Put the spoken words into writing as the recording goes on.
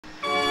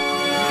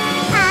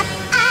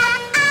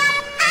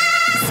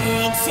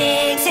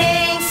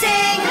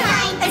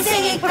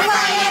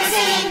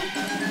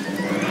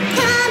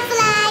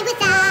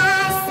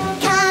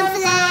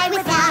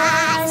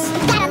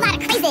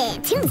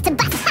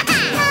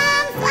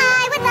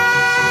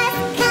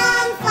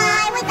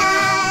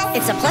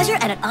pleasure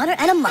and an honor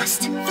and a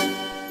must.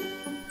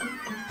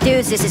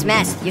 Dudes, this is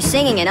mess. You're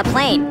singing in a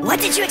plane. What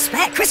did you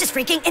expect? Chris is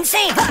freaking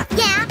insane. Huh?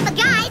 Yeah, but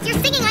guys, you're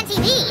singing on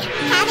TV.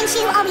 Haven't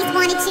you always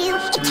wanted to?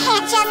 It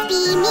can't just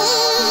be me.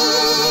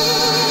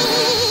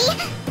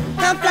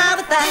 Come fly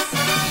with us.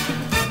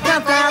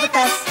 Come fly with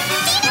us.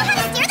 Do you know how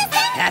to steer this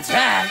thing? That's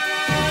right.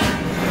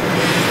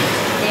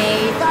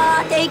 They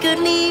thought they could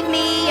leave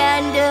me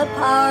and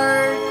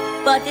depart,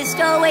 but the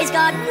stowaway's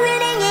got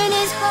grinning in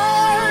his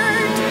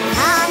heart.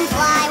 Come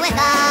fly with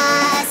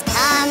us.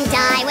 Come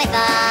die with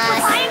us.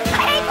 Flying,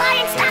 I hate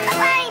flying. Stop the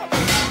plane.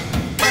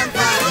 Come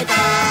fly with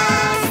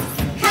us.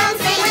 Come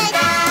sing with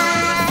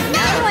us.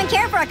 Does anyone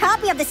care for a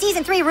copy of the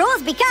Season 3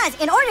 rules? Because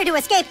in order to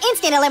escape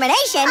instant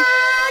elimination...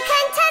 All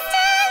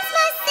contestants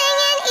must sing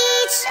in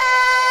each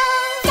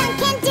show.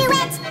 Duncan, do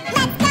it.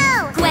 Let's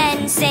go.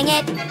 Gwen, sing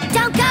it.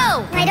 Don't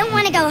go. I don't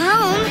want to go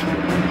home.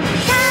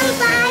 Come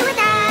fly with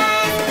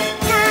us.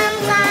 Come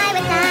fly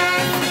with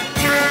us.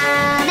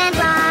 Come and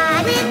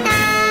fly with us.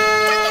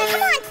 Duncan,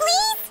 come on,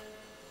 please.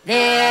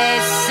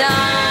 This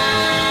sucks.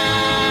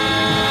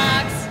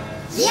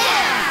 Yeah!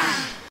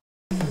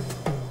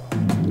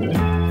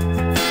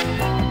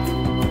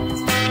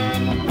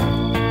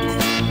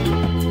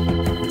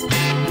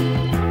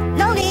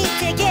 No need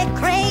to get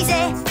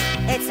crazy.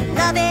 It's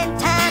loving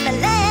time at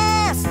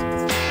last.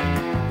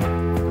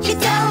 You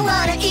don't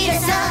want to eat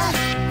us up.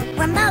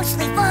 We're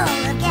mostly full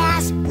of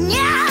gas.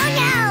 No,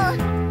 no!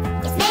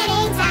 It's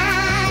mating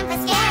time for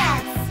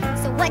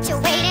scarabs. So what you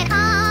waiting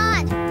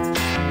on?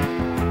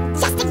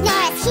 Just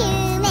ignore us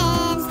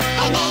humans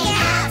and make it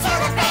out till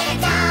the break of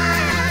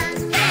dawn.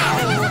 Ow!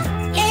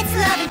 It's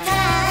loving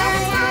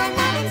time.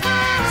 Loving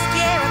time.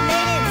 Scare 'em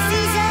in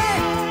season.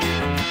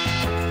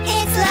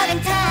 It's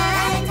loving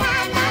time.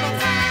 Loving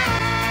time.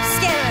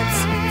 Scarabs,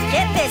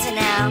 get busy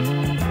now.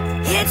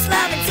 It's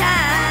loving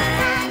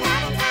time.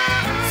 Loving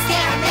time.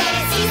 Scare 'em in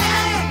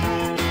season.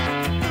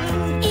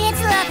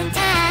 It's loving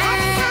time.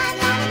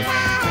 Loving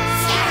time.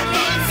 Scare 'em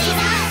in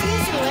season.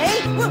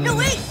 Wait, whoa, no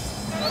wait.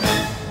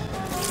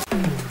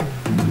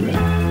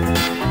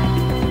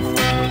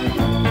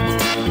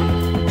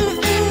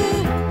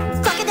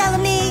 Crocodile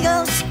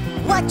amigos,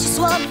 what you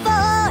swum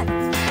for?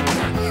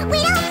 We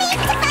don't mean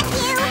to fuck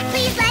you.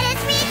 Please let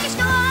us reach your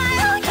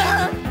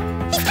shore.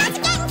 These guys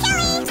are getting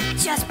killy.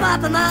 Just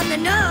pop 'em on the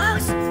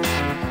nose.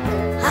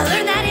 I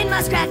learned that in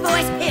muskrat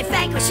voice. It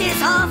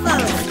vanquishes all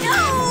foes. No,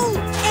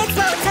 it's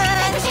roll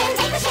time.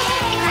 Take the shit.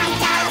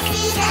 Crocodile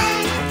season.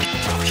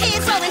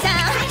 It's rolling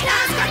time.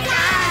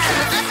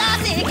 I'm not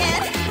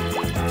thinking.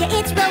 Yeah,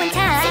 it's rolling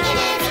time. Singing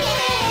it, singing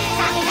it.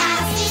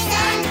 Crocodile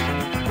season.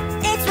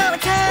 It's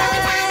rolling time.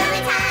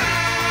 Rolling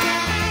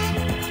time.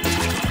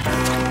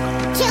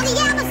 Kill the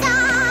Amazons.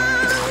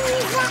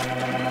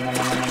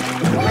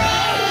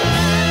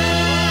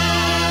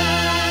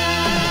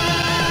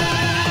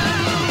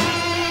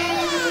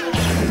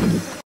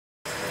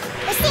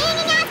 We're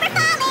singing as we're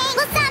falling.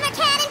 Well, some are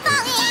cannon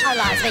falling. Our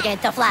lives begin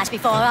to flash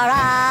before our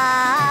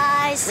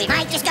eyes. We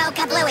might just go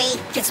kablooey.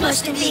 Get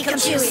smushed and become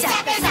chewy.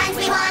 Step the signs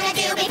we wanna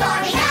do before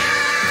we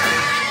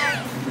die.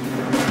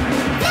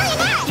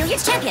 Millionaire. New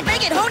Year's champion.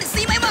 Bring it home to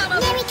see my mama.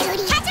 Mary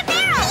Cootie. Catch a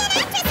barrel. Be an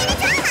actress in a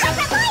drama.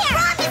 Oprah lawyer.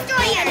 Prom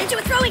destroyer. Ninja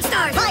with throwing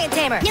stars. Lion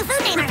tamer. New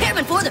food namer.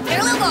 Repairman for the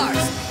parallel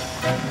bars.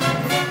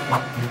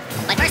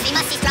 But first we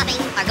must see scrubbing.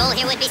 Our goal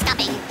here would be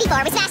scuffing.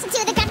 Before we smash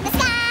into the ground of the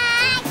sky.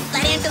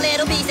 Let into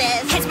little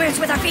pieces. Heads merge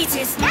with our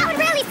features. That would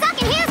really suck,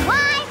 and here's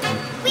why.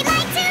 We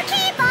like to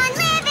keep on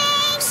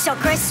living. So,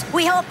 Chris,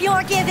 we hope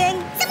you're giving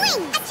Some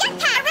wings. A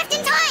jetpack. A rift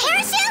in time.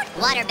 Parachute.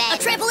 Waterbed. a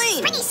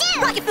trampoline. Springy shoe.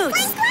 Rocket boots.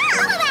 Flying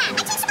squirrel. Bubble wrap.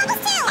 I teach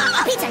bubbles too.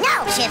 A pizza, no.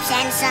 Chips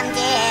and some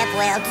dip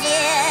will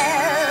do.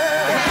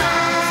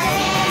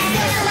 There's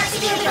still so much to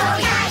do before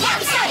we die. Yeah,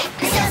 we started.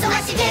 There's still so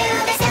much to do.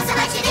 There's still so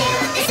much to do.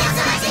 There's still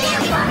so much to do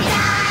before we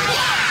die.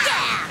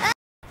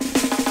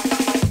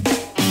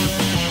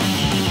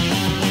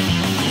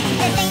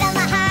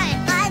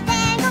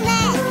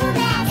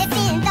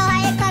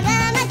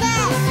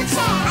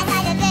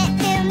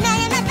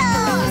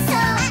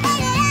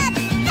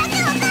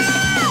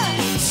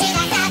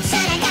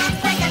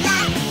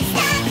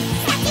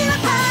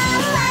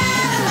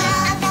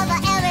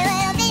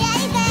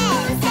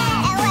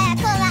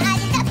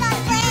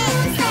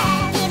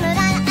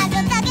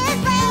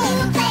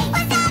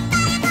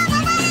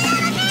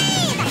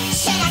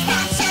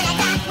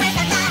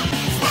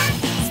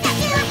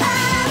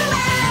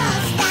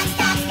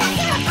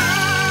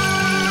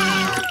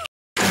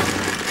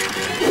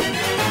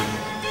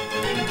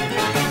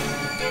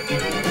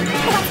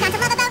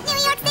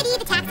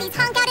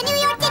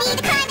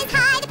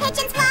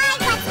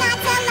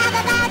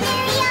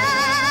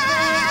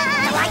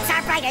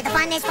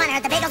 is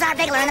funner, the bagels are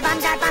bigger, and the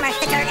bums are bummer.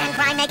 The dirt and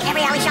crime make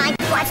every alley shine.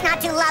 What's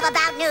not to love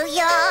about New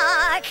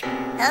York?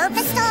 Oh,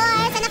 the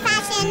stores and the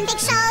fashion, big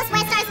shows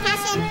where stars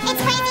passion.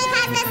 It's crazy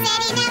 'cause the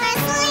city never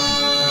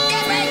sleeps.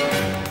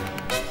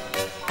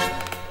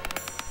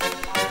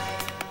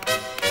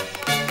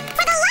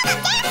 For the love of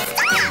damn,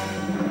 stop!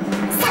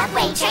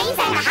 Subway trains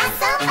and the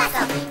hustle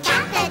bustle,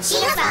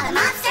 cappuccinos while the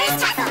mobsters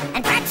tussle,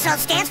 and pretzels Pretzel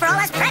stands for all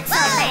us pretzel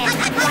fans.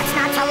 What's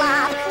not to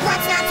love?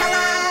 What's not to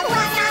love?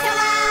 What's not to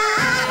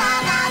love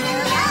about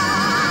New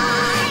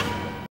York?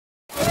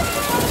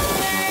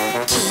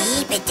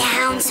 Keep it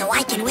down so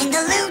I can win the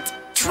loot.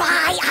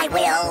 Try, I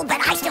will, but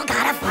I still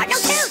got a fart no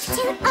toot.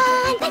 Toot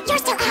on, but you're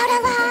still out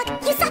of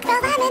luck. You suck the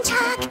lemon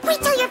chalk.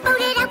 Wait till you're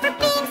voted out for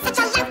being such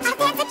a loud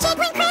mouth as a jig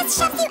when Chris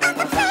shoves you off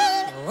the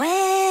plane.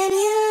 When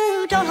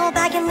you don't hold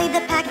back and lead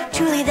the pack,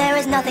 truly there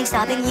is nothing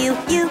stopping you.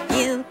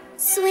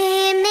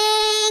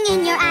 Swimming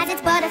in your eyes,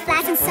 it's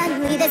butterflies, and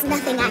suddenly there's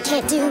nothing I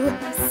can't do.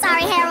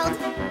 Sorry, Harold.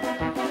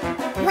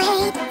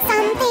 Wait,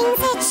 something's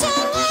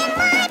itching in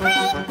my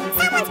brain.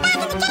 Someone's back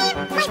in the game,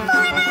 my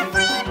former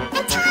flame.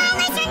 And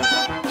Tyler's your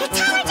name. You're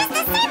Tyler just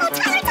the same. Oh,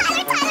 Tyler,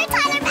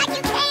 back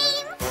you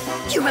came.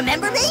 You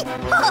remember me?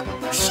 Huh,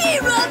 she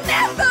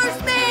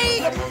remembers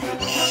me!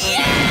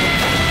 Yes!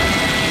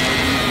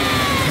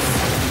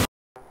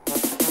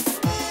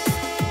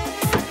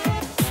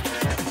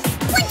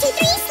 1, 2,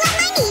 3, slap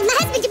my knee. My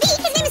husband-to-be,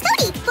 his name is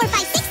Cody. 4, 5,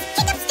 6,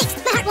 kick up sticks.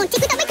 My heart won't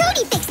tick without my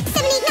Cody fix.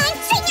 7, 8, 9,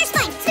 straighten your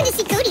spine. Spin to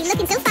see Cody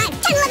looking so fine.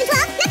 10, 11,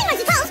 12, nothing runs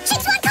with 12.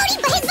 Chicks want Cody,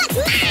 but his butt's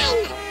mine.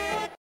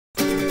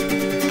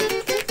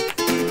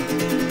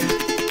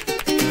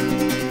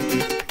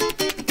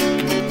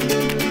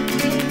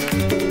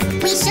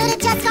 We should have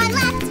just gone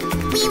left.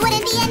 We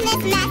wouldn't be in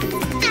this mess.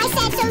 I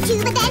said so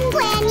too, but then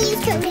Gwen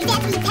used Cody's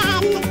deathly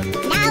pen.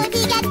 Now if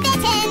he gets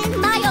bitten,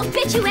 my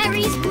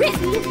obituary's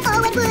written. Oh,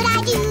 what would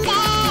I do then?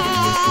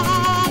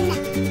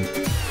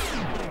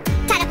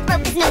 Tied up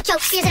rope is no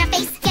joke. Fears in our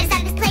face. Get us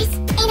out of this place.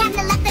 Ain't having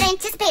the luck that I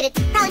anticipated.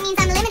 Probably means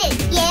I'm limited.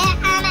 Yeah,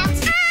 I'm out.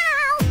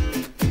 Ow!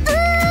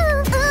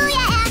 Ooh,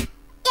 yeah.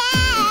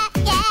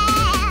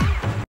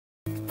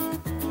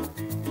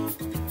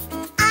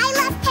 I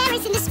love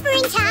Paris in the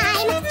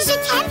springtime. Je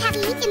t'aime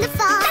Paris in the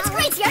fall. That's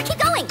great, Sierra, keep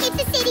going! It's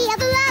the city of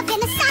love in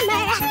the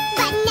summer.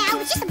 But now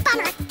it's just a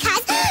bummer,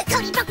 cause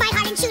Cody broke my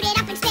heart and chewed it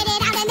up and spit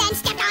it out and then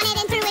stepped on it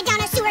and threw it down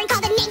a sewer and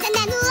called it names and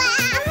then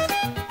laughed.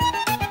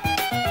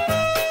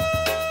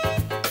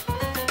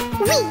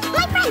 We,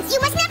 my friends, you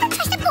must never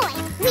trust a boy.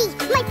 We,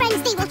 my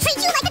friends, they will treat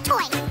you like a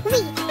toy. We,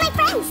 my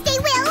friends, they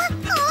will,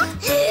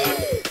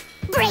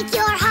 break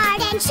your heart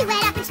and chew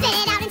it up and spit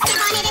it out and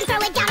step on it and throw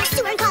it down a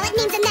sewer and call it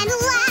names and then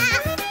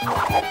laugh.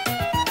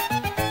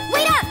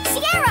 Wait up,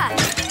 Sierra!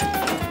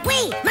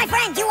 We, my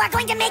friend, you are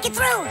going to make it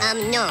through!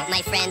 No,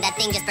 my friend, that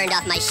thing just burned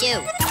off my shoe.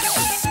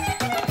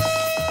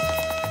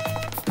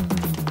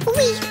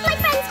 We, my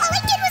friends, all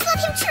I did was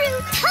love him true.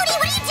 Cody,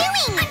 what are you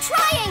doing? I'm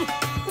trying!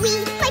 We,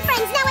 my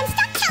friends, now I'm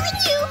stuck telling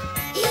you.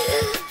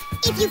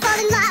 If you fall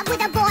in love with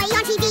a boy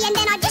on TV and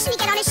then audition to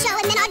get on a show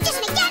and then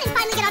audition again and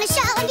finally get on a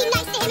show and be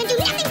nice to him and do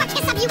nothing but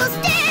kiss up, you will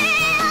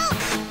still.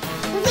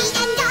 We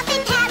end up in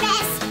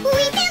Paris.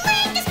 We feel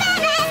like the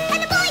Spanish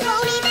and the boy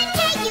won't even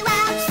take you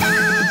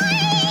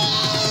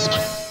outside.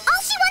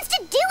 All she wants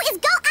to do is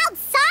go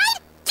outside?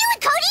 Do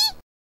it, Cody!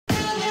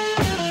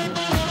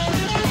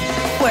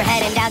 We're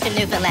heading down to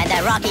Newfoundland,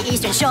 that rocky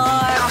eastern shore.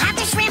 I'll have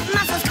the shrimp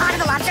mussels caught in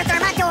the lobster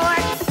thermidor.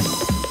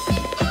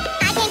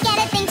 I can't get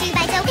a thing to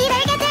bite, so we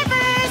better get there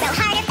first. So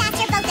harder,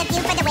 faster, both of you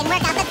for the win,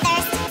 work out the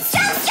thirst.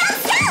 Show!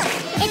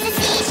 It's a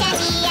sea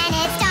shanty and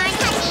it's darn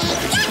touchy.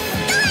 Yes!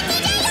 Go on,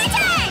 DJ, your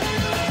turn!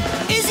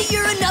 Izzy,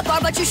 you're a nut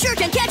bar, but you sure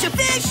can catch a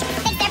fish.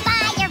 Thanks, they're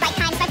fine, you're right,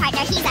 Time's my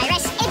partner, he's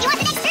Irish. If you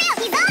want the next thrill,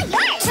 he's all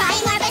yours.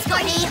 Trying our best,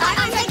 Courtney, our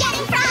arms are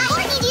getting fried.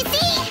 Courtney, do you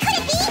see? Could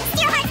it be?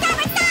 Steer hard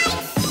starboard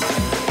side.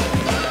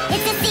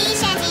 It's a sea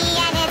shanty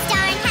and it's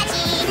darn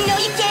touchy. No,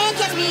 you can't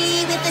catch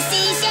me with the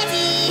sea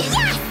shanty.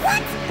 Yeah!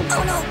 What?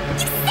 Oh no!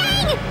 You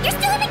sang! You're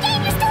still in the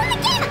game! You're still in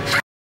the game!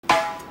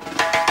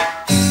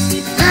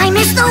 I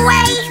missed the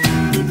way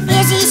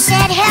Izzy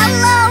said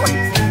hello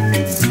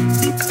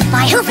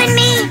by hoofing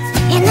me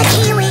in the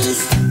Kiwis.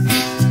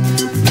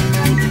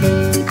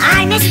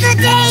 I missed the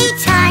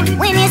daytime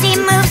when Izzy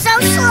moved so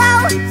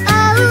slow.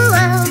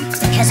 Oh,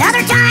 cause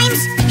other times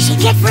she'd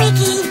get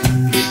freaky.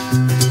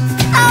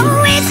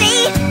 Oh,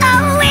 Izzy,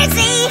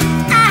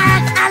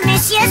 I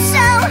miss you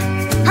so.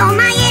 Oh,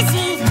 my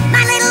Izzy,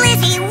 my little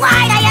Izzy,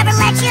 why'd I ever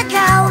let you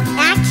go?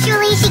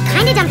 Actually, she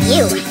kinda dumped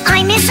you.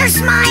 I miss her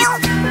smile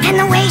and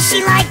the way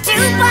she liked to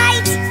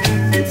bite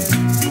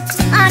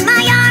on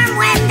my arm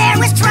when there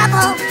was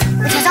trouble,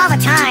 which was all the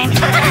time.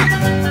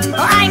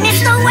 Well, I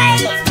miss the way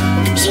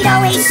she'd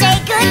always say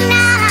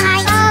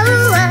goodnight.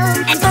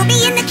 Oh, and put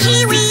me in the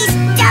Kiwis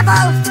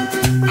double.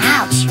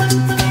 Ouch.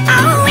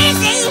 Oh,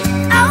 Izzy,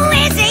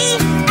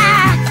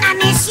 I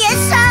miss you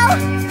so.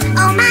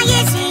 Oh, my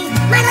Izzy,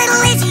 my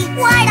little Izzy,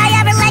 why'd I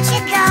ever let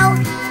you go?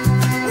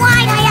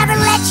 Why'd I ever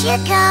let you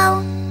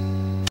go?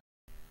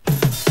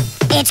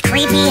 It's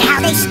creepy how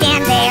they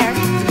stand there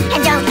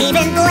and don't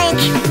even blink.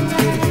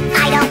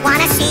 I don't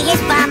wanna see his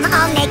bum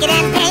all naked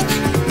and pink.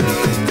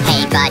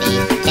 Hey, buddy,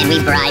 can we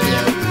bribe you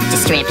to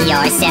strip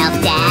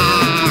yourself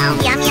down?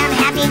 Yum yum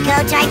happy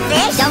go type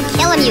fish. Don't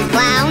kill him, you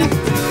clown!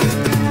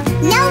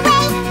 No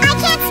way! I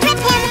can't strip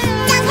him!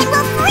 Duncan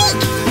will freak!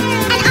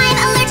 And I'm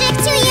allergic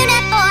to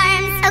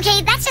uniforms! Okay,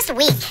 that's just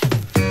weak.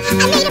 I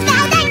made a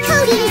vow that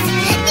Cody's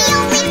the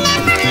only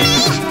man for me!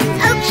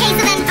 Okay,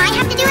 so then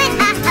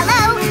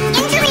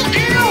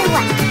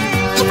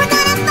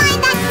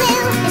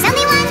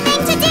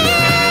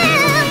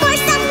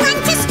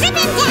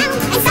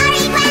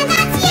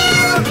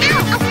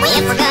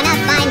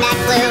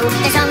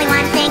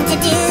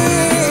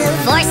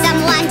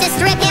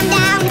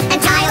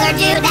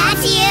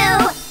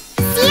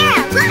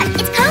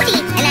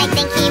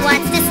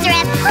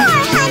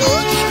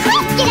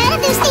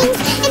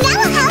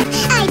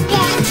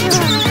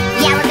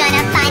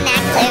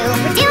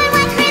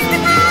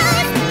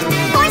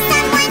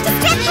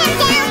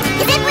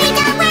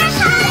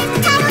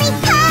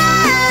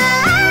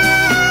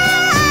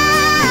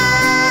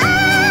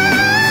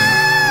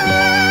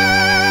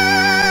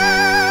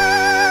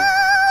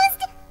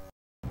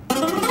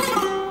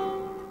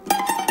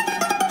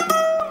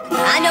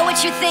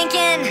what you're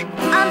thinking.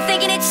 I'm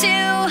thinking it too.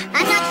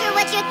 I'm not sure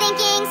what you're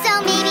thinking,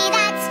 so maybe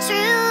that's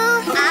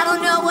true. I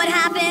don't know what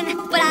happened,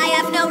 but I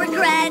have no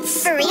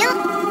regrets. For real?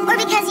 Or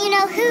because you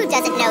know who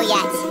doesn't know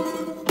yet?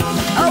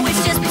 Oh, it's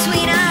just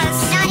between us.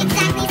 Not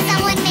exactly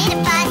someone made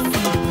a fuss.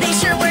 They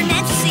sure were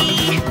meant to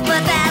see,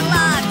 but that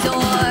locked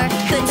door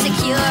couldn't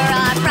secure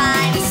our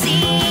privacy.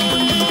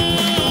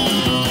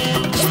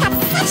 He's got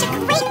such a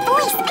great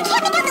voice. I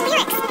can't make out the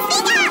lyrics.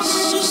 Speak up!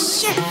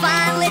 Shh.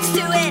 Fine, let's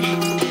do it.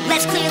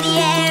 Let's clear the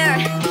air.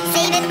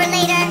 Save it for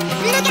later.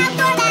 Look out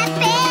for that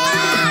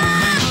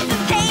bear!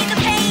 The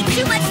pain,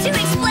 too much to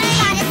explain.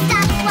 Gotta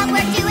stop what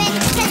we're doing,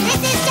 cause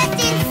this is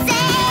just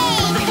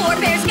insane. The poor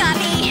bear's got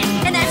me,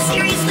 and that's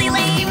seriously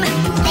lame.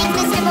 Thanks,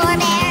 Mr. Poor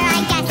Bear,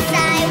 I guess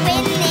I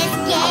win this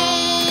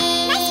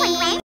game. Nice one,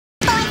 Gwen.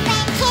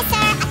 Boyfriend, kiss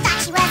her. I thought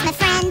she was my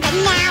friend, but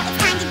now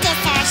it's time to diss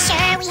her.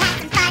 Sure, we had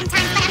some fun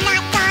times, but I'm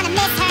not gonna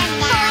miss her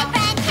now.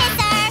 Boyfriend, kiss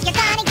her. You're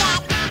gonna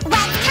get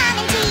what's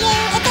coming to you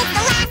if it's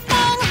the last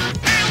thing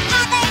I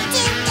ever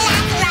do.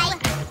 That's right.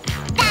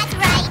 That's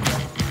right.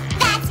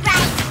 That's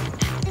right.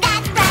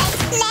 That's right.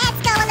 Let's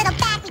go a little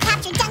back. We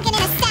captured Duncan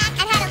in a sack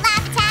and had a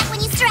laugh attack when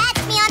you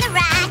stretched me on the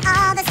rack.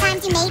 All those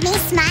times you made me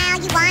smile.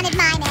 You wanted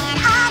my man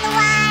all the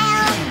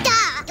while.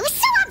 Duh. It was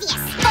so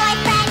obvious.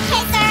 Boyfriend,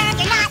 kisser.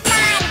 You're not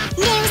my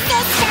new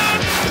sister.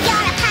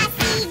 You're a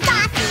pussy,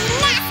 gothy,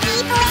 nasty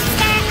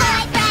blister.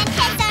 Boyfriend,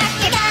 kisser.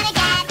 You're gonna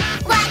get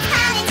what's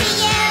coming to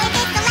you if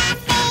it's the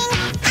last thing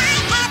I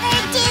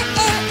ever do.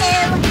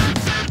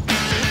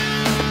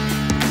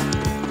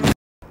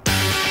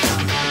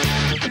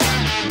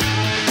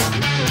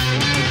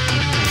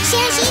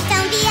 Share sheets,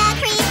 don't be a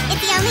creep.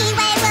 It's the only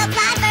way we'll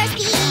plot first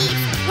peace.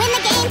 Win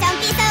the game, don't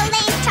be so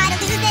lame. Try to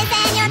lose this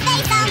and your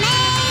face all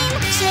lame.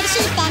 Share the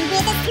sheet, then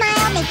with a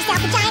smile, make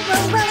yourself a giant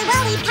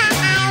woolly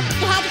pile.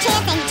 You had your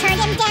chance and you turned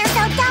him down,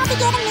 so don't be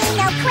giving me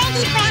no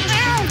cranky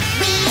frown.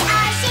 We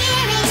are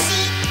shearing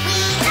sheep.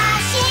 We are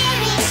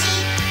shearing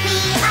sheep. We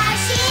are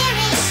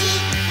shearing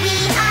sheep. We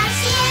are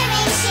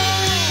shearing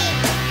sheep.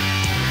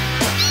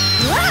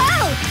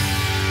 Whoa!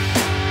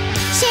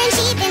 Sharing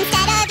sheep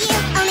instead of you,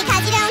 only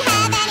cause you don't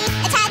have any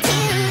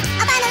tattoo.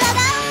 I'll find a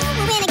logo,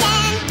 we'll win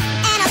again,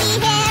 and I'll be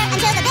here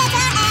until the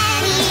bitter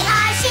end. We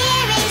are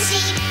shearing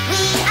sheep.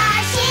 We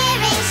are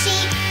shearing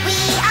sheep. We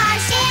are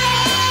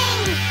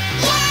shearing.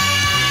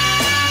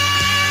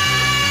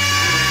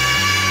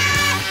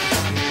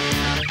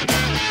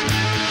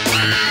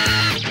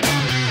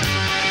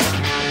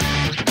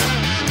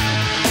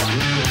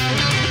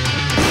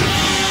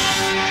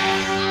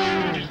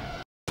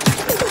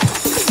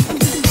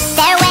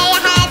 They're way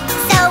ahead,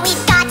 so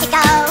we've got to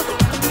go.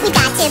 We've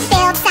got to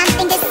build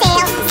something to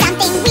sail,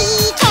 something we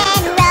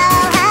can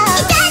row.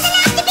 It doesn't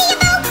have to be a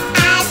boat,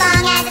 as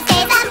long as it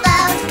stays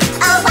afloat.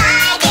 Oh,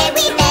 why did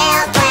we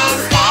build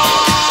Gwen's Bay?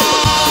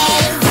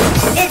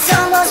 It's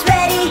almost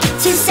ready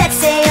to set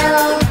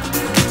sail.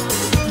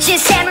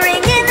 Just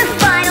hammering in the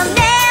final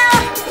nail.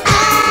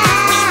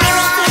 We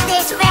really did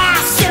this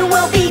fast. Soon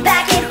we'll be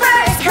back in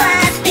first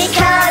class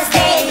because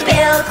they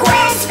built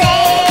Gwen's face.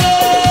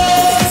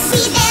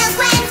 We built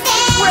Gwen's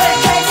Bay. We're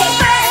gonna take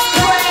first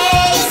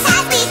place.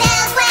 Because we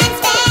built Gwen's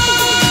Bay.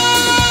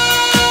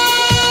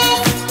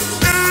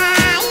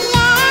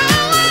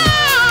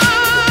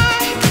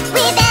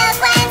 We built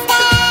Gwen's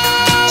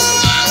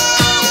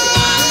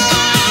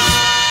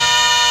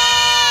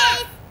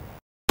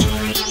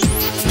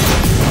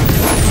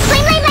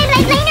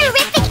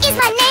Blainerific is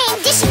my name.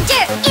 Dishing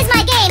dirt is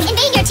my game.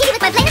 Invade your TV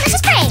with my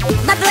Blainerlicious brain.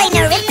 My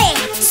Blainerific,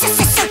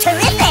 so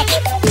terrific.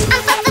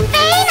 I'm so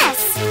famous.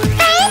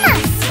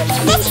 Famous.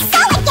 This is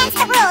so against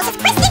the rules. It's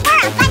Christy,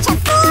 we're a bunch of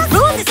fools.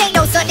 Rules, this ain't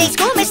no Sunday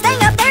school. Miss Thing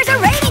up there's a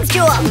ratings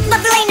jewel. My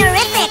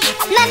Blainerific.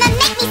 Mama,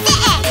 make me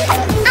sick.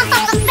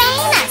 I'm so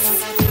famous.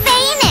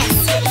 Famous.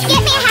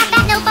 Get me a half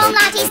fat, no foam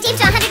latte, steamed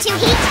to 102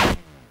 heat.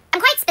 I'm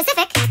quite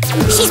specific.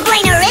 She's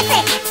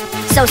Blainerific.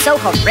 So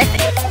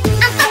horrific.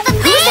 I'm so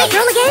famous. Who's that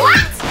girl again?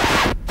 What?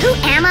 Who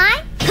am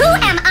I? Who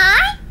am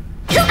I?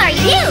 Who are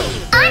you?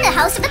 I'm the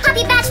host of the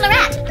Puppy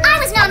Bachelorette. I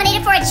was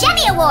nominated for a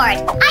Gemmy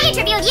Award. I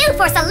interviewed you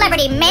for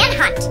Celebrity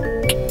Manhunt.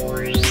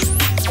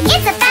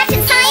 It's a fact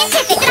and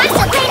scientific that I'm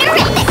so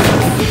Blainerific.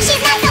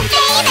 She's not so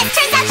famous.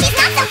 Turns out she's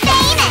not so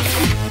famous.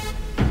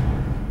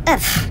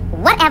 Ugh,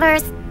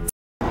 whatevers.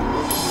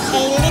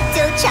 A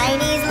little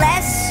Chinese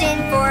lesson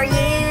for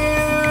you.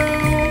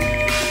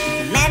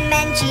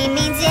 Manmanchi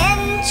means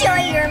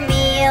enjoy your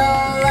meal.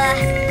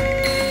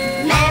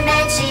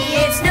 Manmanchi,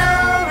 it's no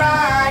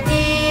raw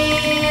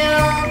deal.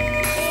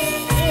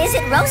 Is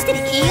it roasted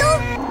eel?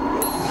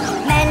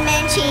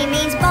 Manmanchi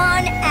means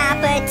bon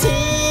appetit.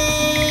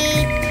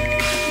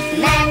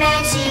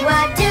 Manmanchi,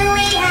 what do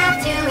we have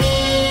to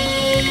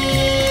eat?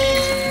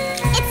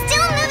 It's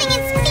still moving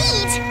its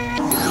feet.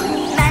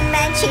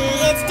 Manmanchi,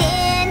 it's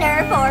dinner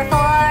for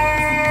four.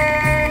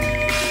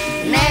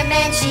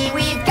 Manmanchi,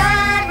 we've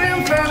got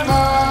room for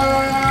more.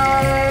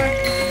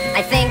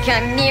 I think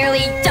I'm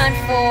nearly done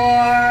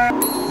for.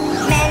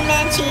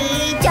 Manmanchi,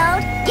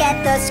 don't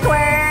get the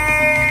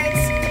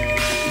squirts.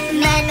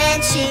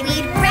 Manmanchi,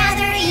 we'd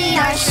rather eat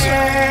our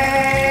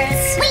shirts.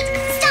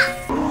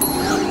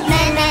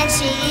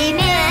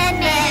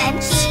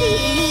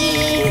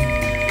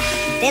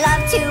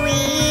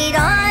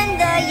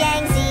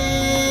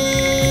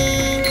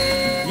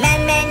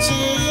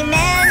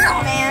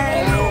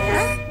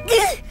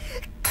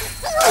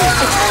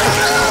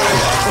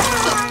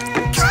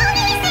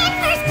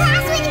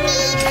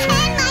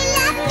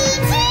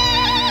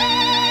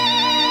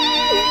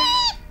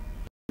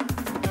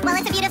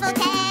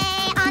 beautiful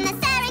day on the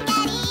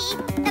Serengeti,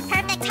 the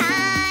perfect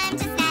time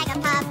to snag a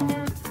pup.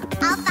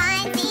 I'll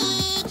find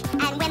Zeke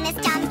and win this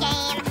dumb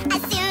game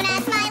as soon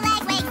as my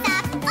leg wakes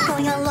up.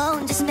 Going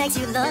alone just makes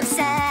you look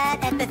sad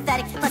and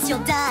pathetic, plus you'll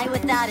die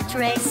without a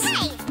trace.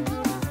 Hey!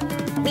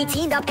 We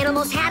teamed up and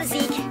almost had a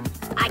Zeke.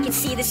 I can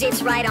see the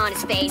zits right on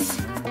his face.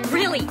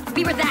 Really,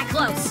 we were that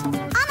close.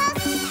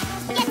 Almost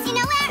gets you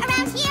nowhere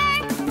around here.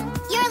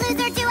 You're a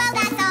loser duo,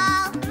 that's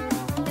all.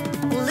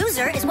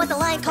 Loser is what the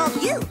lion called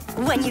you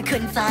when you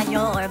couldn't find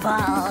your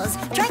balls.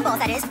 Drag balls,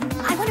 that is.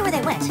 I wonder where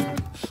they went.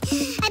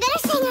 I better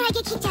sing or I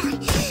get kicked out.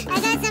 I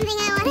got something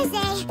I want to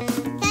say.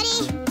 Cody!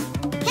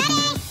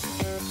 Cody!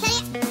 Cody!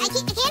 I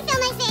can't feel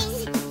my face.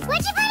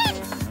 Where'd you put it?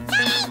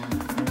 Cody!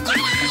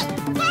 Cody!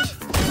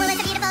 Well,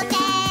 it's a beautiful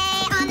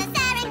day on the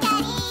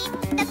Serengeti,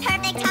 the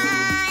perfect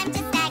time to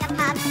snag a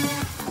pup.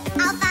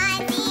 I'll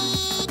find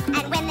Zeke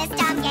and win this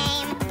dumb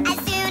game as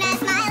soon as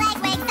my leg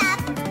wakes up.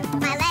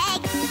 My leg.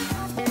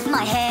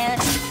 My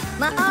hand,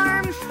 my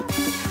arm.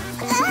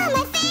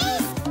 My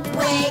face.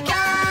 Wake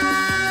up!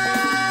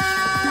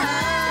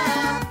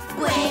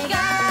 Wake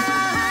up!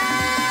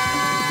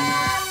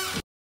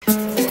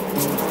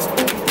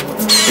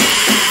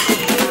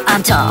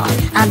 I'm tall,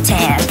 I'm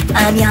tan,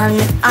 I'm young,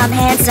 I'm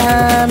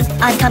handsome.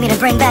 I'm coming to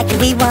bring back your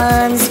wee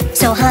ones.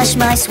 So hush,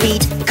 my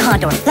sweet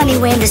Condor, let me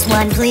win this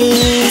one,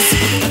 please.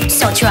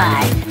 So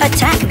try,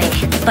 attack me,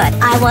 but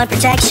I want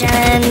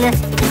protection.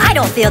 I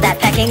don't feel that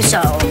pecking,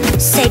 so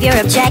save your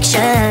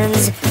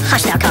objections.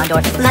 Hush now,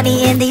 Condor, let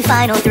me in the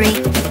final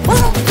three.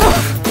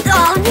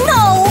 Oh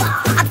no!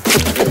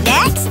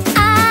 Next!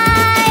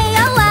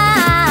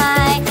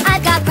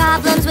 I've got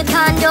problems with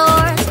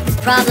condors.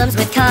 Problems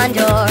with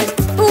condors.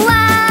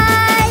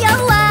 Why,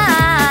 oh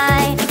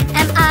why,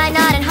 am I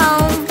not at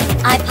home?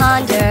 I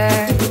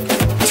ponder.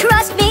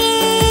 Trust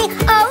me,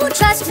 oh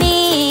trust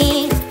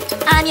me,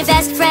 I'm your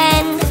best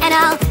friend, and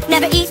I'll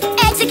never eat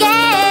eggs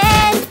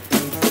again.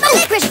 My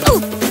licorice,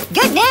 ooh,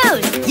 Good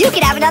news! You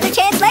can have another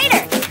chance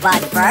later. But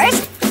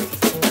first,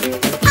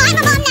 I'm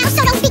a mom now,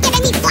 so don't be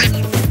giving me flack.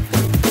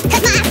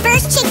 Cause my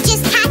first chick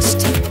just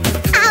hatched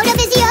out of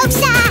his yolk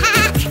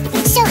sack.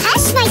 So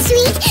hush, my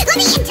sweet, let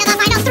me into the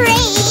final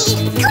three.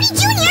 Cody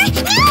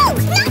Jr., no,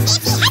 not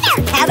Auntie Heather.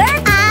 Heather?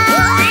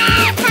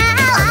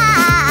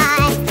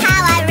 How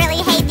I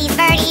really hate these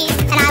birdies,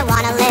 and I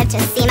wanna live to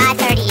see my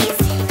 30s.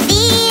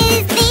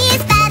 These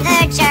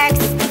feather jerks,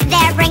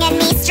 they're bringing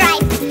me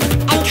strife.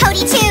 And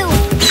Cody too,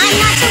 I'm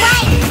not your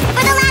wife.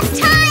 For the last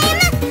time,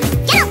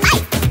 get a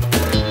life.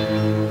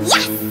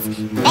 Yes,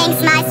 thanks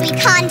my sweet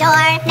Condor,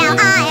 now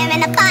I am in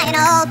the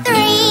final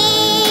three.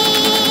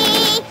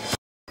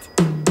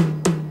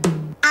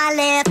 I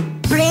left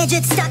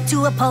Bridget stuck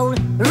to a pole,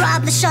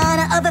 robbed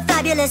Lashana of a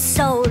fabulous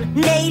soul,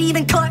 made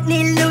even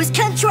Courtney lose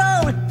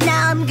control.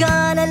 Now I'm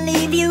gonna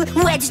leave you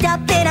wedged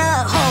up in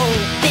a hole.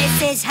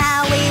 This is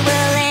how we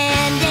will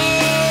end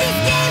it. This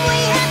game we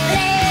have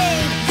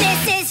played.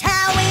 This is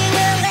how we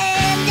will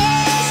end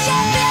it.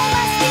 Your bill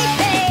must be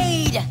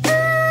paid.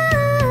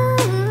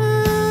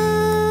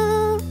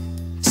 Ooh,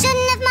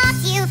 shouldn't have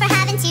mocked you for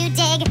having to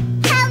dig.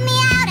 Help me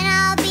out and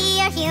I'll be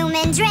your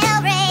human drill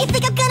rig. You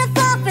think I'm gonna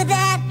fall for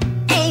that?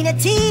 Ain't a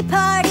tea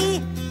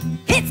party,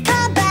 it's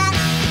combat.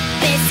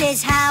 This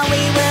is how we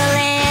will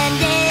end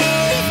it.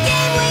 This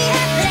game we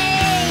have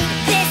played.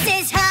 This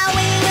is how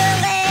we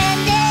will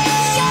end it.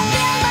 Your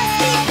bill must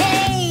be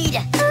paid.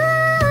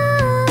 Ooh,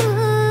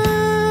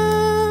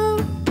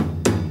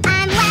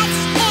 I'm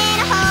wedged in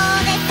a hole,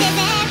 this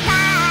isn't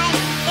right.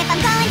 If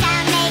I'm going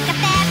down, make a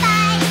fair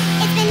fight.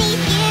 It's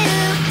beneath you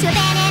to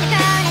abandon a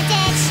girl in a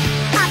ditch.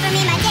 Offer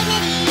me my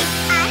dignity,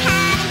 I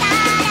haven't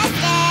got a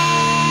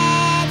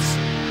stitch.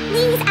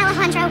 Please,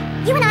 Alejandro,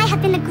 you and I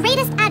have been the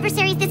greatest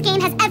adversaries this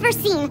game has ever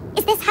seen.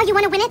 Is this how you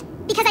want to win it?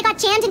 Because I got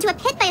jammed into a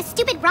pit by a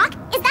stupid rock?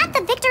 Is that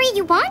the victory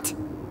you want?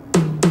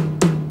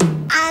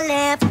 I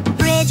left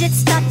Bridget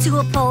stuck to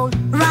a pole,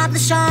 robbed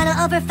Lashana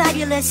of her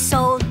fabulous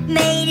soul,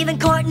 made even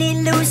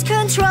Courtney lose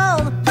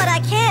control. But I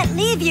can't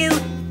leave you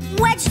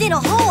wedged in a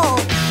hole.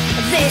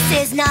 This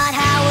is not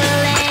how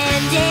we'll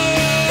end it.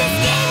 This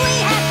game we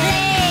have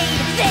played.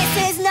 This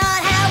is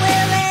not how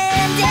we'll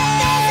end it.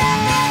 There's a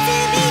bill to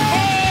be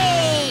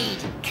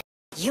paid.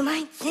 You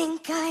might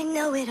think I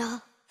know it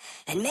all,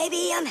 and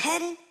maybe I'm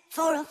headed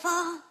for a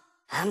fall.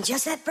 I'm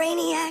just that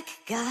brainiac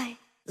guy,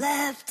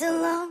 left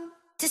alone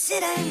to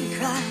sit and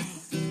cry.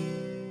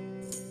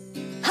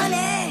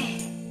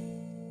 Honey,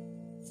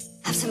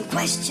 have some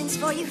questions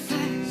for you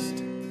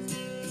first.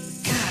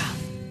 Girl,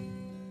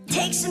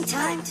 take some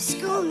time to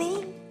school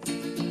me,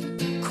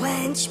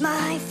 quench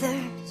my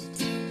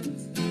thirst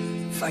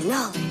for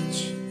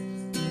knowledge.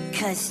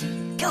 'Cause,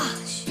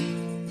 gosh,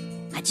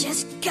 I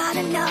just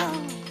gotta know.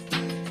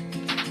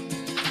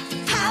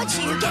 How'd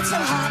you get so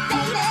hot,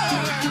 baby?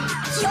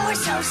 You're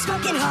so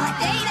smoking hot,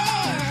 baby.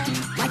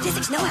 My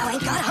physics know how I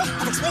ain't got a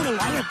hope of explaining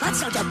why your butt's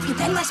so dope. You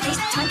bend my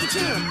space-time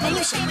continuum, then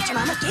you shape what your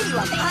mama gave you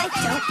up. I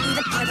don't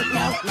even hardly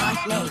know my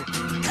name.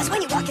 'Cause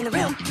when you walk in the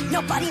room,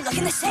 nobody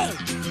looking the same.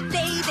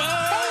 Baby,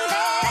 baby,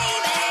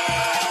 baby.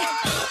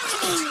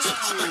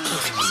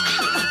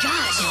 Oh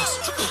gosh,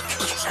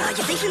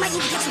 Think you might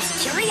need to get some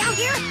security out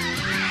here?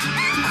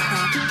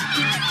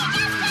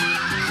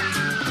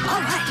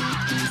 All right.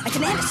 I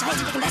demand a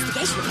scientific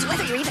investigation into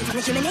whether you're even from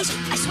the human nation.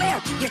 I swear,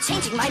 you're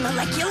changing my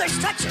molecular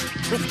structure.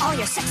 With all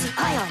your sexy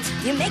ions,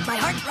 you make my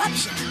heart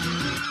rupture.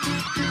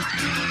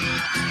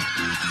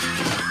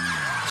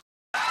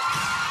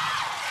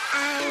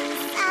 I'm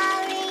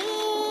sorry,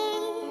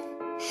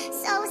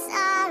 so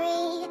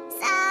sorry,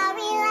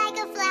 sorry like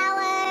a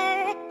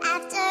flower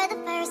after the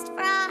first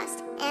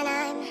frost. And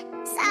I'm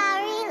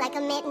sorry like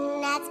a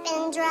mitten that's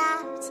been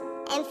dropped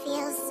and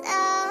feels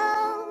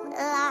so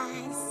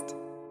lost.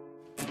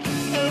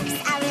 Oops,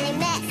 I really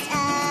messed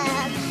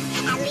up.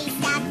 At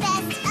least I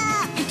fessed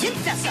up. You did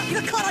fess up. You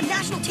got caught on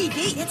national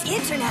TV. It's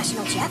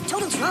international, Jeff.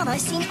 Total drama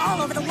is seen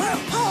all over the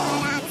world. But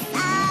I'm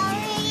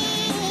sorry,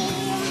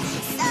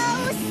 so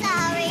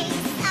sorry,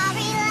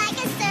 sorry like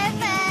a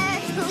surfer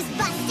who's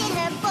busted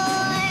her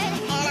board.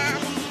 And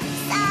I'm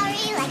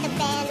sorry like a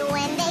band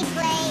when they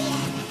play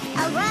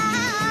a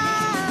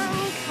wrong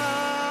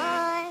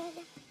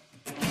chord.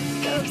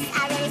 Oops,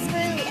 I really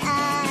screwed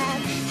up.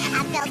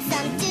 I felt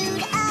some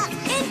dude up.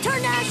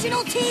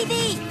 International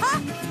TV, huh?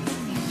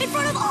 In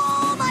front of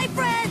all my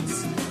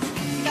friends.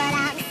 But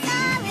I'm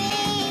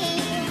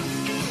sorry,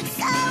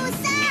 so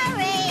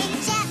sorry,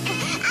 Jeff.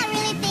 I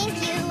really think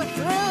you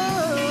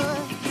rule.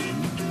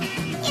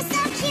 You're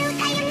so cute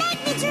that you make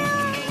me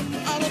drool.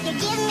 And if you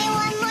give me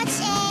one more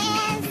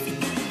chance,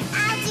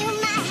 I'll do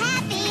my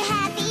happy,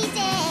 happy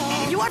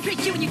dance. You are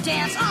pretty cute when you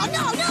dance. Oh,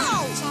 no,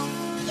 no! Jeff,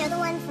 you're the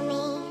one for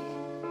me.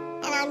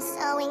 And I'm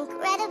so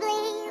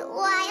incredibly,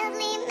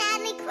 wildly,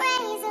 madly,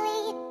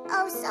 crazily,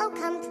 oh so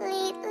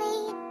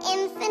completely,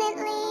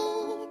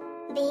 infinitely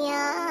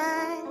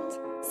beyond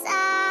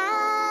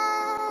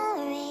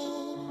sorry.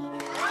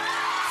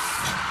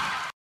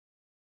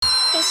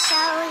 This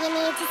show you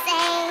need to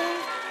save.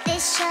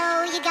 This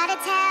show you gotta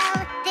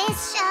tell.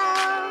 This show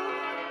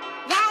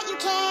that you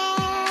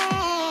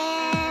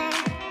care.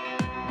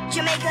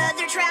 Jamaica,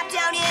 they're trapped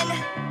down in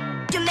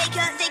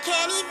Jamaica, they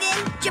can't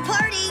even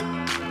party.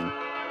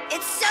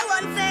 It's so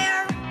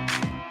unfair.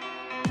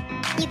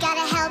 You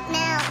gotta help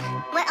now.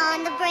 We're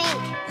on the brink.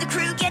 The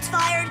crew gets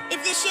fired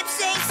if this ship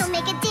sinks. So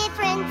make a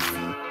difference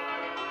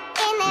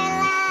in their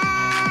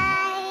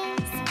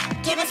lives.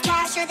 Give us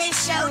cash or this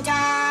show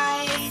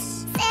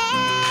dies.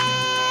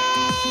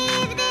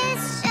 Save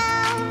this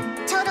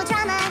show. Total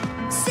drama.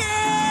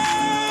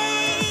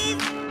 Save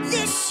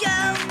this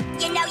show.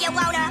 You know you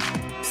wanna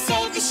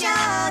save the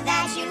show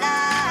that you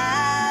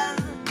love.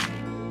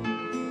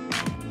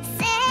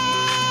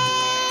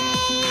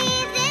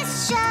 Save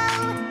this show.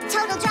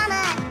 Total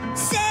drama.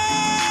 Save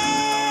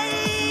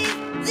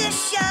this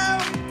show.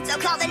 So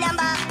call the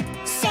number.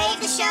 Save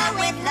the show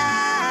with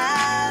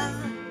love.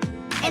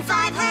 And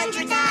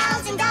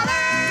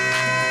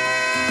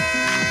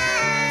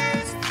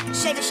 $500,000.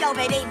 Save the show,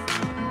 baby.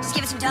 Just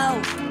give it some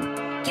dough.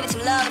 Give it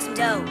some love and some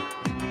dough.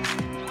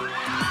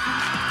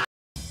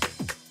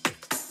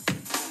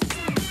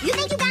 You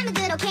think you got me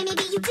good, okay,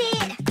 maybe you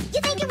did.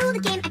 You think you rule the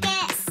game, I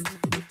guess.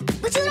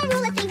 But you don't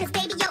rule a thing, cause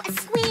baby, you're a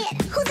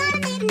squid who's on a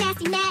little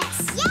nasty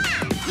mess.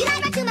 Yeah! You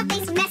lied right to my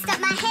face and messed up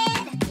my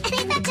head.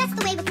 Ain't that just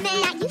the way with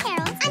men? Not you,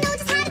 Harold. I know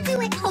just how to do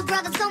it. Whole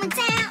brother's going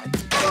down.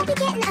 I won't be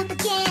getting up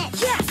again.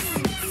 Yes!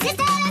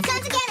 Sisters,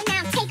 come together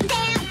now, take him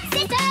down.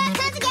 Sisters,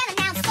 come together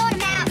now, sort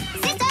him out.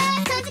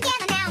 Sisters, come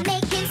together now,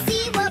 make him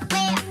see what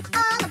we're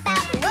all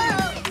about. Whoa!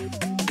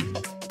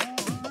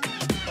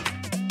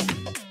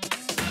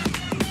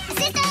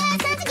 Sisters,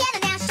 come together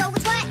now, show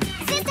us what.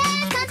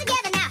 Sisters, come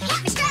together now,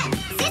 help me strut.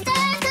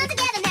 Sisters, come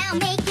together now,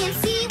 make him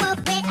see what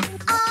we're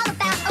all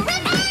about. A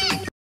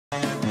ribbon!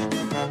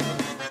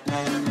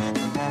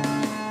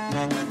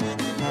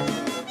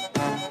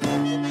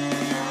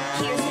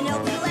 Here's an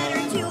open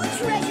letter to a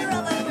treasure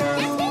of a girl.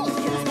 That's me.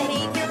 Whose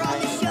behavior on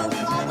the show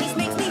always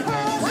makes me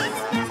hurt. She's a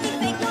nasty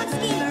fake one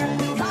schemer.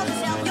 Calls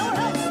herself your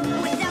host.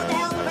 Without the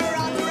help of her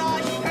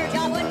entourage, her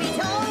job would be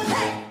told.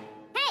 Hey!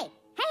 Hey!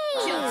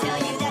 She'll tell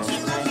you that she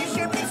loves your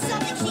shirt, but it's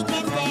something she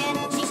can't stand.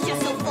 She's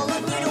just so full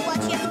of you know what,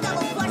 she has to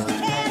double flush the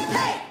can.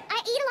 Hey! I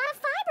eat a lot of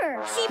fiber.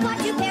 She bought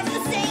 2 pairs of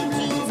the same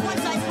jeans, one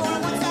size 4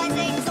 and one size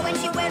 8. So when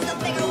she wears the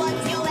bigger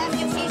ones, you'll ask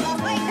if she's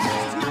lost weight.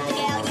 She's not the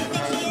gal you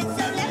think she is,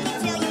 so let me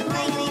tell you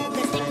plainly.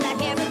 There's thick black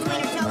hair between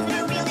her toes, and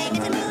her real name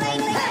isn't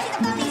Blaineley. She's a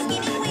funny,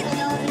 scheming weasel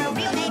nose, and her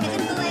real name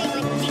isn't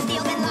Blaineley. She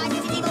steals and lies,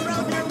 she's an evil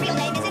rose, and her real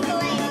name isn't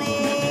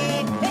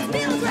Blaineley. It's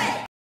Mildred!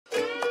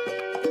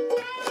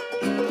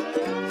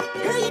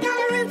 Who you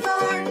gonna root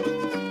for?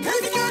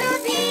 Who's it gonna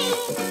be?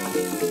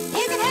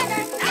 Is it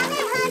Heather,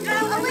 Alejandro,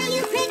 or will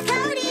you pick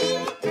Cody?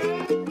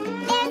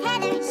 There's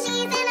Heather,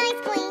 she's an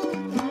ice queen,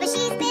 but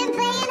she's been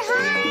playing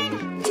hard.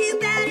 Too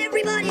bad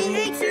everybody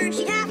hates her,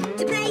 she'd have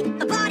to pay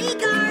a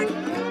bodyguard.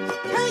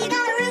 Who you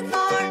gonna root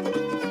for?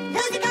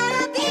 Who's it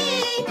gonna be?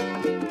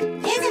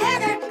 Is it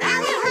Heather,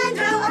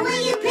 Alejandro, or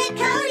will you pick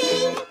Cody?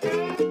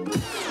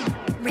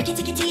 Ricky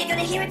Tickety, you're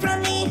gonna hear it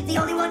from me. The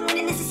only one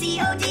winning this is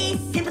COD.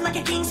 Pimpin' like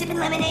a king, sipping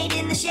lemonade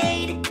in the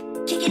shade.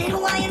 Kicking it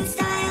Hawaiian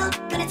style.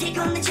 Gonna take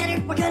on the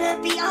cheddar, we're gonna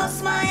be all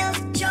smiles.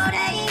 Shawty.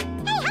 Hey,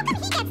 how come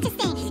he gets to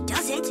stay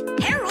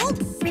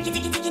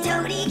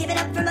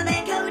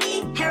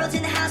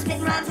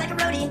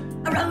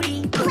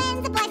Brody. When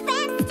the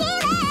boyfriend's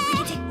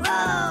stealing.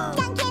 Whoa!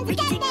 Young kids We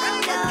can get take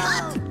there.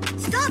 Cut!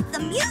 Stop the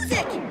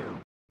music!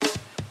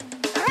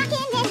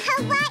 Rockin' in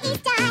Hawaii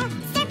style,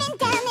 surfing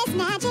down this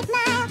magic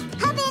mile,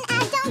 hoping I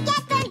don't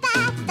get burned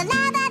by the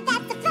lava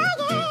that's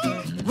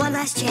flying. One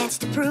last chance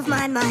to prove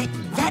my might.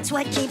 That's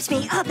what keeps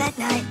me up at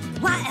night.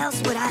 Why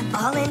else would I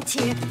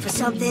volunteer for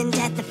something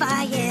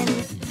death-defying?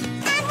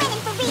 I'm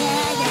winning for real.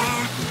 Yeah,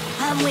 yeah,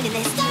 I'm winning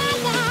this. Yeah,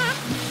 yeah,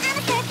 I'm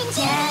a surfing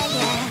Yeah, genie.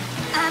 yeah,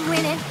 I'm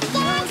winning.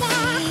 Yeah,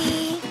 yeah.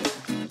 See?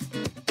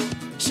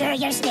 Sure,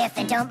 you're stiff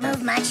and don't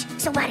move much.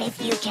 So what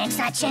if you can't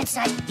such and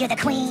such? You're the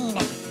queen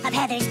of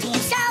Heather's team.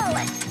 So,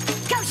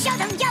 go show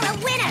them you're a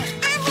winner.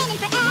 I'm winning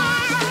for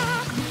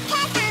Al,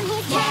 'cause I'm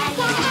his Yeah,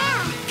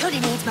 yeah. Cody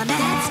needs my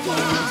mad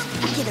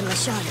skills. Give him a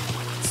shot of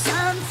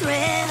some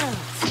thrills.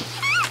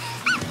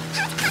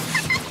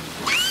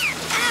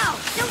 Ow!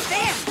 No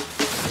fair!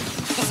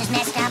 This is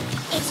messed up.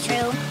 It's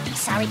true.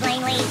 Sorry,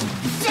 Blaineley.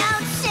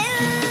 Don't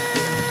sue.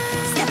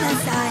 Step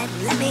aside,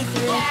 let me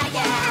through. Yeah,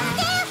 yeah.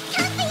 Still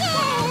come for you.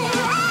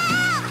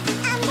 Oh,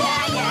 I'm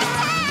winning this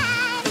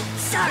time.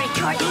 Sorry,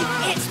 Courtney,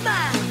 it's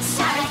mine.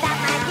 Sorry about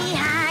my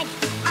behind.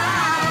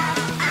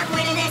 Oh, I'm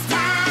winning this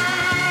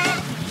time.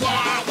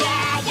 Yeah,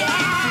 yeah,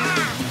 yeah.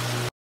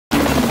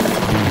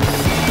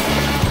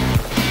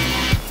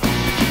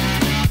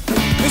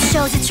 The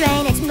show's a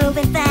train, it's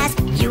moving fast.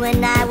 You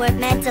and I weren't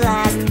meant to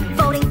last.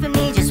 Voting for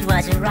me just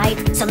wasn't right.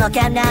 So look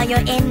out now, you're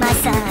in my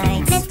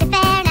sights. Mr.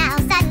 Fair, now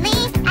suddenly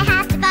I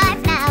have to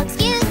barf now.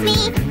 Excuse me,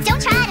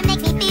 don't try to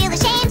make me feel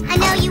ashamed. I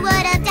know you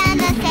would have done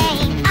the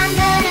same. I'm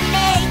gonna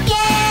make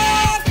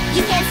it.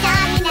 You can't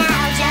stop me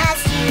now,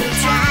 just you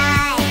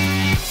try.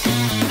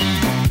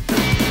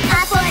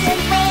 I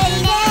wasn't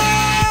waiting.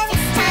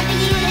 It's time for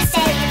you to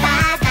say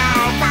bye,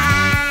 bye,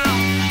 bye.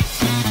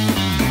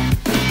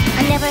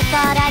 I never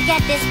thought I'd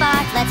get this far.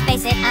 Let's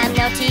face it, I'm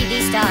no TV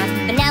star.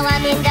 But now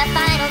I'm in the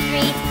final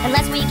three.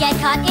 Unless we get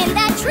caught in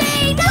that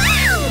tree.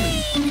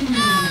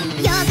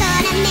 You're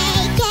gonna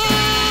make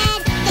it.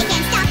 They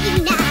can't stop you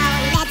now.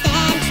 Let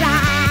them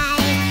try.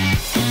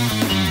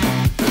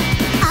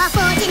 Our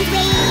fortune's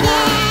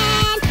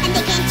waiting, and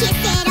they can kiss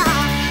it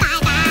all.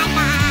 Bye, bye,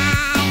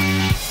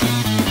 bye.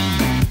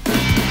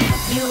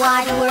 You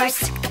are the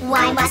worst.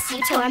 Why must you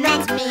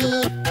torment me?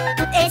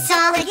 It's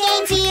all a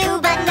game to you,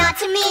 but not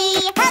to me.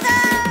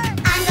 Heather!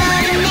 I'm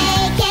gonna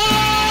make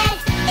it.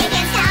 They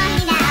can't stop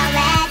me now.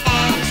 Let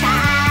them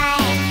try.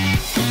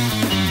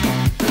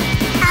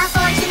 Our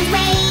fortune's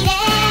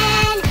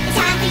waiting. It's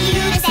time for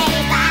you to say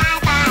bye,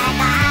 bye,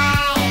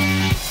 bye.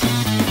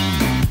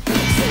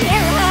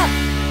 Sierra!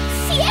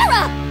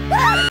 Sierra!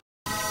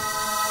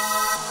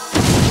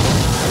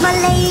 My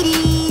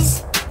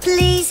ladies,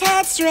 please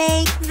head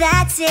straight.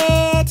 That's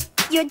it.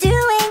 You're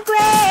doing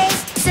great.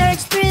 Search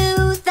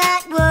through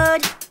that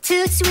wood.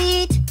 Too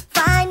sweet.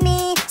 Find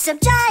me some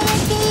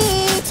giant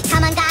feet.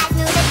 Come on, guys,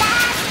 move it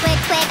fast. Quick,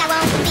 quick, I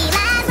won't be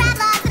last. Grab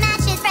lots of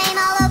matches, frame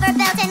all over,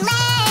 built and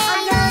laid.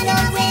 I'm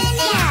gonna win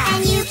it, Yeah.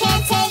 and you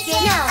can't take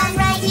it. No. I'm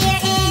right here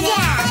in it,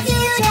 Yeah. but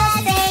you just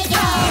fake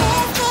it.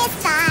 Is this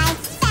sign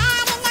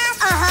bad enough?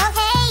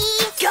 Hey,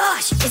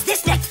 Gosh, is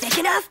this neck thick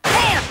enough?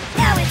 Bam!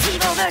 Now it's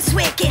evil versus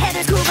wicked.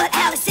 Heather's cool, but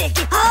Al is sick.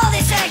 All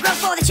this aggro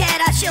for the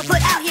cheddar she'll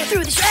put out here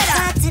through the shredder.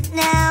 That's it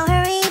now.